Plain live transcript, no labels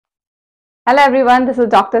Hello everyone, this is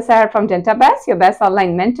Dr. Sarah from Dentabest, your best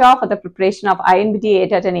online mentor for the preparation of INBDE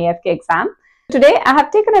ADAT AFK exam. Today I have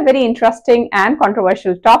taken a very interesting and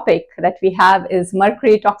controversial topic that we have is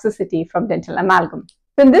mercury toxicity from dental amalgam.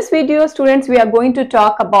 So in this video, students, we are going to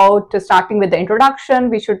talk about, starting with the introduction,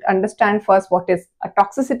 we should understand first what is a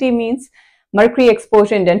toxicity means, mercury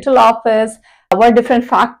exposure in dental office, what different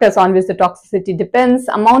factors on which the toxicity depends,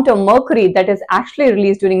 amount of mercury that is actually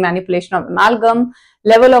released during manipulation of amalgam,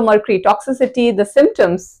 level of mercury toxicity, the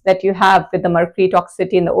symptoms that you have with the mercury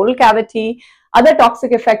toxicity in the oral cavity, other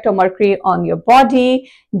toxic effect of mercury on your body,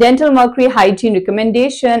 dental mercury hygiene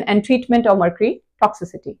recommendation, and treatment of mercury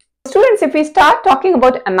toxicity. Students, if we start talking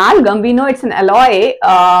about amalgam, we know it's an alloy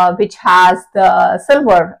which has the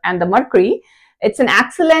silver and the mercury. It's an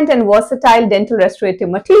excellent and versatile dental restorative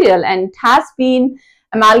material, and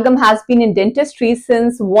amalgam has been in dentistry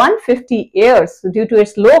since 150 years due to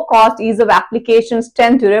its low cost, ease of application,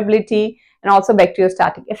 strength, durability, and also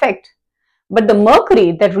bacteriostatic effect. But the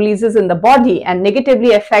mercury that releases in the body and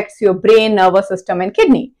negatively affects your brain, nervous system, and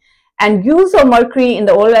kidney. And use of mercury in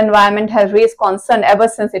the oral environment has raised concern ever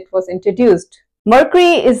since it was introduced.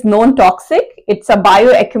 Mercury is known toxic. It's a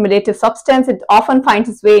bioaccumulative substance. It often finds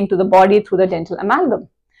its way into the body through the dental amalgam.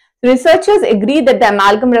 Researchers agree that the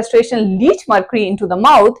amalgam restoration leach mercury into the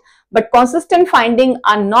mouth, but consistent findings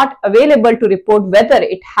are not available to report whether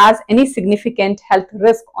it has any significant health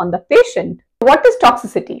risk on the patient. What is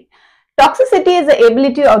toxicity? Toxicity is the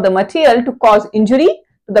ability of the material to cause injury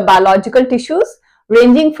to the biological tissues,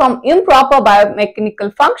 ranging from improper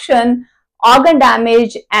biomechanical function, organ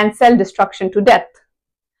damage, and cell destruction to death.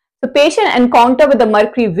 The patient encounter with the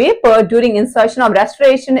mercury vapor during insertion of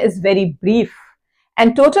restoration is very brief,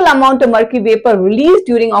 and total amount of mercury vapor released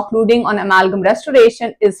during occluding on amalgam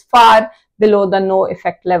restoration is far below the no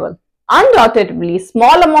effect level. Undoubtedly,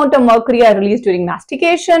 small amount of mercury are released during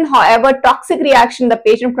mastication. However, toxic reaction in the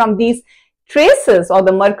patient from these traces of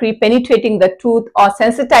the mercury penetrating the tooth or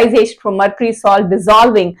sensitization from mercury salt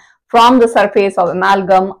dissolving from the surface of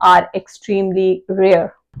amalgam are extremely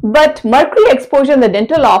rare. But mercury exposure in the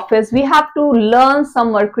dental office, we have to learn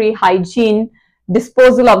some mercury hygiene,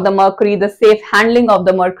 disposal of the mercury, the safe handling of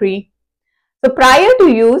the mercury. So prior to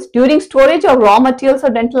use, during storage of raw materials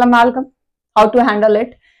of dental amalgam, how to handle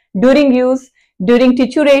it, during use, during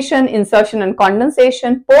trituration, insertion and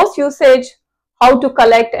condensation, post usage, how to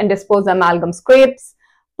collect and dispose amalgam scrapes,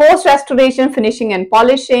 post restoration, finishing and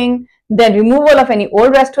polishing, then removal of any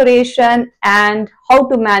old restoration, and how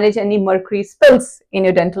to manage any mercury spills in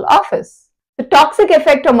your dental office. The toxic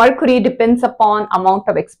effect of mercury depends upon amount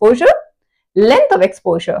of exposure, length of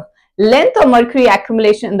exposure, length of mercury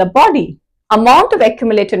accumulation in the body, amount of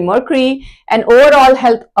accumulated mercury, and overall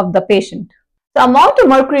health of the patient. The amount of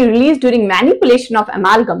mercury released during manipulation of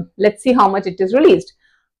amalgam, let's see how much it is released.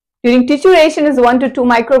 During trituration is 1 to 2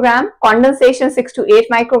 microgram, condensation 6 to 8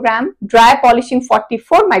 microgram, dry polishing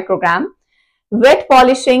 44 microgram, wet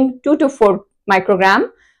polishing 2 to 4 microgram,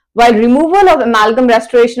 while removal of amalgam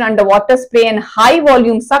restoration under water spray and high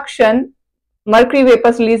volume suction, mercury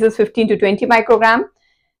vapor release is 15 to 20 microgram.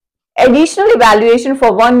 Additional evaluation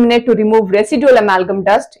for 1 minute to remove residual amalgam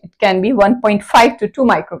dust, it can be 1.5 to 2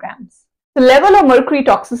 micrograms. The level of mercury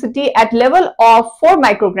toxicity at level of 4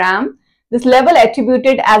 microgram, this level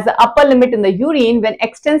attributed as the upper limit in the urine when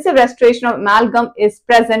extensive restoration of amalgam is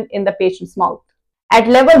present in the patient's mouth. At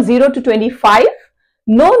level 0 to 25,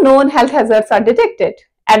 no known health hazards are detected.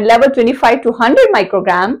 At level 25 to 100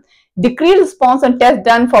 microgram, decreased response on tests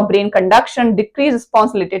done for brain conduction, decreased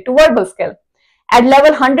response related to verbal skill. At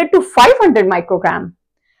level 100 to 500 microgram,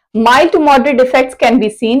 mild to moderate effects can be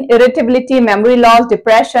seen, irritability, memory loss,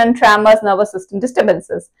 depression, tremors, nervous system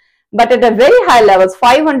disturbances. But at a very high levels,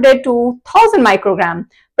 500 to 1000 microgram,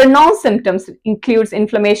 pronounced symptoms includes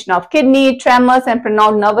inflammation of kidney, tremors, and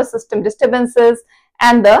pronounced nervous system disturbances,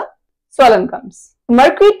 and the swollen gums.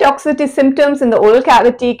 Mercury toxicity symptoms in the oral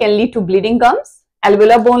cavity can lead to bleeding gums,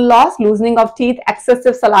 alveolar bone loss, loosening of teeth,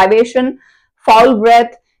 excessive salivation, foul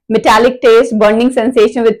breath, metallic taste, burning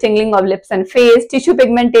sensation with tingling of lips and face, tissue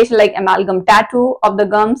pigmentation like amalgam tattoo of the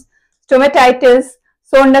gums, stomatitis,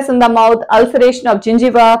 soreness in the mouth, ulceration of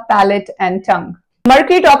gingiva, palate, and tongue.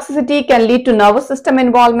 Mercury toxicity can lead to nervous system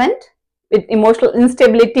involvement with emotional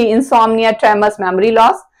instability, insomnia, tremors, memory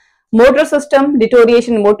loss, motor system,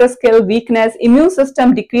 deterioration in motor skill, weakness, immune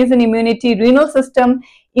system, decrease in immunity, renal system,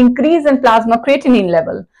 increase in plasma creatinine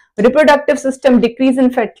level, reproductive system, decrease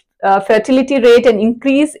in fertility rate, and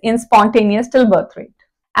increase in spontaneous stillbirth rate.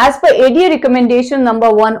 As per ADA recommendation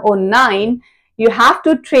number 109, you have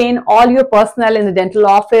to train all your personnel in the dental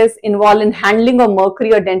office involved in handling of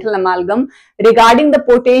mercury or dental amalgam regarding the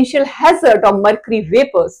potential hazard of mercury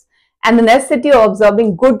vapors and the necessity of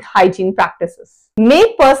observing good hygiene practices.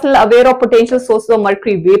 Make personnel aware of potential sources of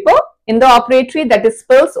mercury vapor in the operatory, that is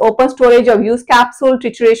spills, open storage of used capsule,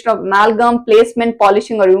 trituration of amalgam, placement,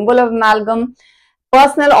 polishing or removal of amalgam.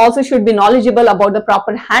 Personnel also should be knowledgeable about the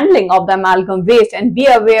proper handling of the amalgam waste and be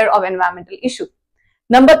aware of environmental issues.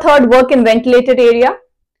 Number 3, work in ventilated area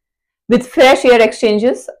with fresh air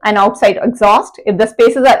exchanges and outside exhaust. If the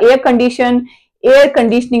spaces are air conditioned, air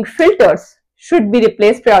conditioning filters should be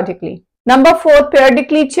replaced periodically. Number 4,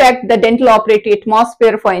 periodically check the dental operatory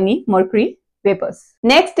atmosphere for any mercury vapors.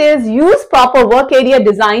 Next is use proper work area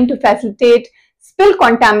design to facilitate spill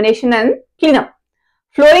contamination and cleanup.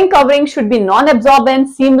 Flooring covering should be non-absorbent,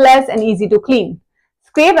 seamless and easy to clean.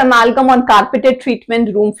 Scrape amalgam on carpeted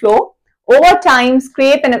treatment room floor. Over time,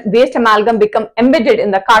 scrape and waste amalgam become embedded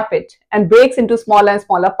in the carpet and breaks into smaller and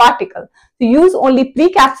smaller particles. So use only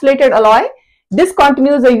pre-capsulated alloy.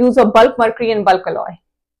 Discontinue the use of bulk mercury and bulk alloy.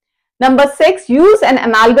 Number 6, use an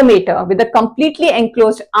amalgamator with a completely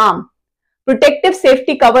enclosed arm. Protective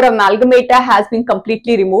safety cover amalgamator has been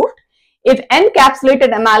completely removed. If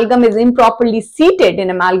encapsulated amalgam is improperly seated in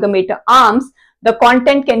amalgamator arms, the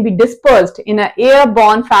content can be dispersed in an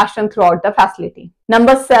airborne fashion throughout the facility.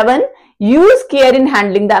 Number 7, use care in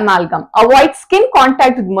handling the amalgam. Avoid skin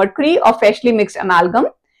contact with mercury or freshly mixed amalgam.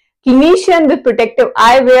 Clinician with protective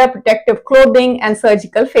eyewear, protective clothing and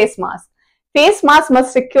surgical face mask. Face mask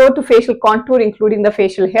must secure to facial contour including the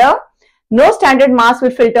facial hair. No standard mask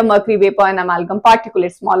will filter mercury vapor and amalgam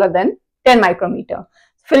particulates smaller than 10 micrometer.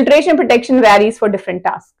 Filtration protection varies for different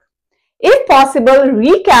tasks. If possible,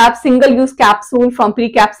 recap single-use capsule from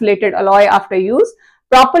pre-capsulated alloy after use.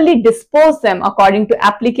 Properly dispose them according to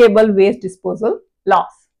applicable waste disposal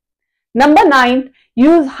laws. Number 9,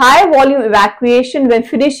 use high volume evacuation when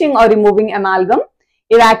finishing or removing amalgam.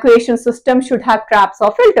 Evacuation system should have traps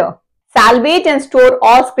or filter. Salvage and store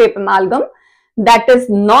all scrap amalgam, that is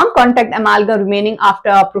non-contact amalgam remaining after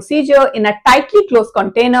a procedure, in a tightly closed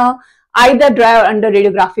container, either dry or under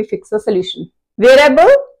radiography fixer solution. Wearable,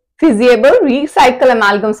 feasible, recycle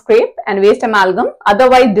amalgam scrape and waste amalgam.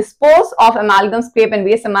 Otherwise, dispose of amalgam scrape and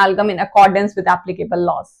waste amalgam in accordance with applicable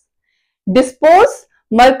laws. Dispose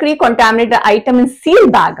mercury contaminated item in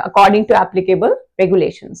sealed bag according to applicable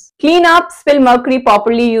regulations. Clean up spill mercury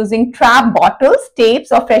properly using trap bottles,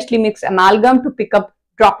 tapes or freshly mixed amalgam to pick up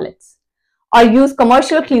droplets. Or use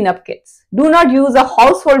commercial cleanup kits. Do not use a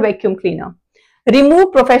household vacuum cleaner.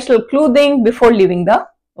 Remove professional clothing before leaving the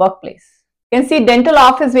workplace. You can see dental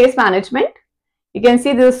office waste management. You can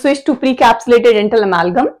see the switch to pre-capsulated dental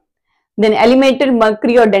amalgam. Then eliminated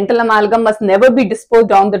mercury or dental amalgam must never be disposed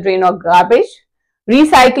down the drain or garbage.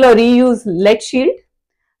 Recycle or reuse lead shield.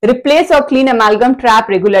 Replace or clean amalgam trap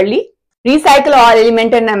regularly. Recycle or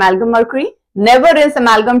eliminated amalgam mercury. Never rinse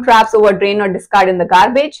amalgam traps over drain or discard in the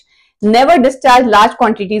garbage. Never discharge large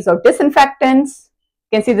quantities of disinfectants.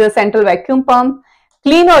 You can see the central vacuum pump.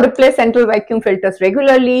 Clean or replace central vacuum filters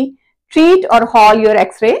regularly. Treat or haul your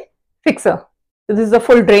X-ray fixer. So this is the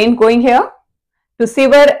full drain going here to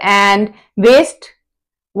sewer and waste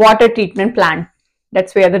water treatment plant.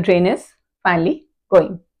 That's where the drain is finally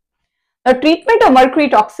going. The treatment of mercury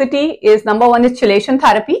toxicity is number 1 is chelation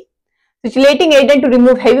therapy. So chelating agent to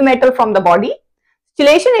remove heavy metal from the body.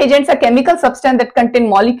 Chelation agents are chemical substance that contain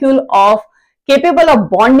molecule capable of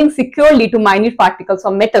bonding securely to minute particles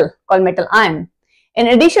of metal called metal ion. In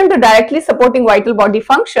addition to directly supporting vital body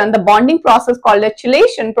function, the bonding process called as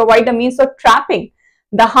chelation provides a means of trapping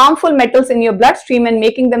the harmful metals in your bloodstream and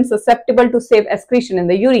making them susceptible to safe excretion in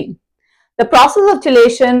the urine. The process of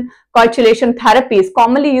chelation called chelation therapy is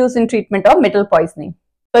commonly used in treatment of metal poisoning.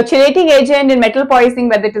 So chelating agent in metal poisoning,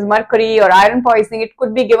 whether it is mercury or iron poisoning, it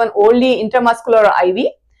could be given only intramuscular or IV.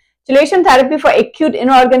 Chelation therapy for acute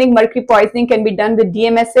inorganic mercury poisoning can be done with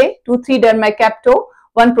DMSA, 2,3-dermacapto,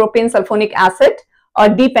 1-propane sulfonic acid, or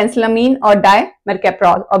D-penicillamine or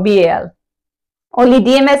dimercaprol or BAL. Only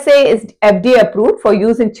DMSA is FDA approved for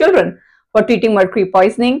use in children for treating mercury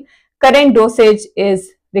poisoning. Current dosage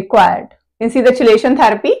is required. You can see the chelation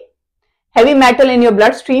therapy. Heavy metal in your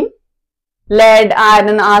bloodstream, lead,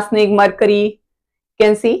 iron, arsenic, mercury. You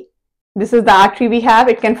can see this is the artery we have.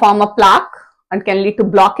 It can form a plaque and can lead to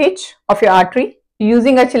blockage of your artery.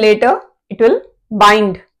 Using a chelator, it will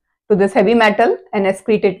bind to this heavy metal and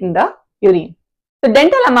excrete it in the urine. So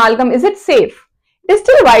dental amalgam, is it safe? It is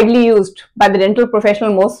still widely used by the dental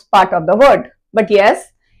professional most part of the world. But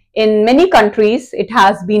yes, in many countries, it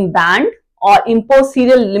has been banned or imposed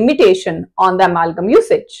serial limitation on the amalgam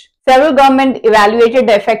usage. Several governments evaluated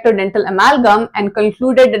the effect of dental amalgam and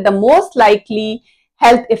concluded that the most likely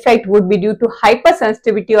health effect would be due to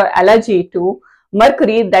hypersensitivity or allergy to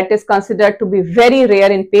mercury that is considered to be very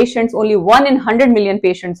rare in patients. Only 1 in 100 million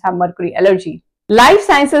patients have mercury allergy. Life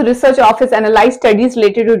Sciences Research Office analyzed studies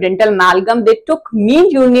related to dental amalgam. They took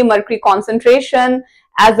mean urinary mercury concentration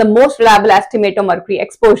as the most reliable estimate of mercury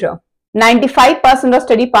exposure. 95% of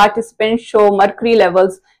study participants show mercury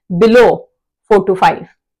levels below 4 to 5.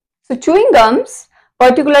 So chewing gums,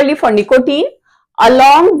 particularly for nicotine,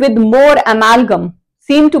 along with more amalgam,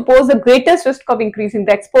 seem to pose the greatest risk of increasing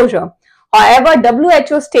the exposure. However,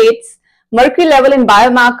 WHO states mercury level in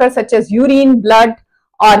biomarkers such as urine, blood,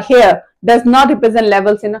 or hair does not represent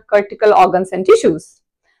levels in critical organs and tissues.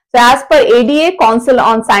 So as per ADA Council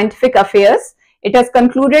on Scientific Affairs, it has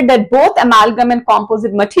concluded that both amalgam and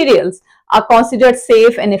composite materials are considered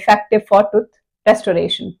safe and effective for tooth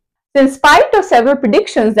restoration. So in spite of several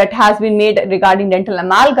predictions that has been made regarding dental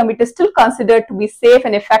amalgam, it is still considered to be safe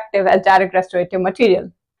and effective as direct restorative material.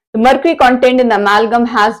 The mercury content in the amalgam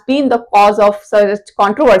has been the cause of such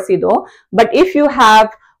controversy though, but if you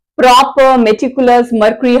have proper meticulous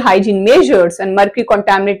mercury hygiene measures and mercury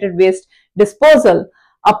contaminated waste disposal,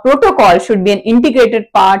 a protocol should be an integrated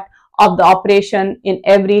part of the operation in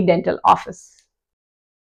every dental office.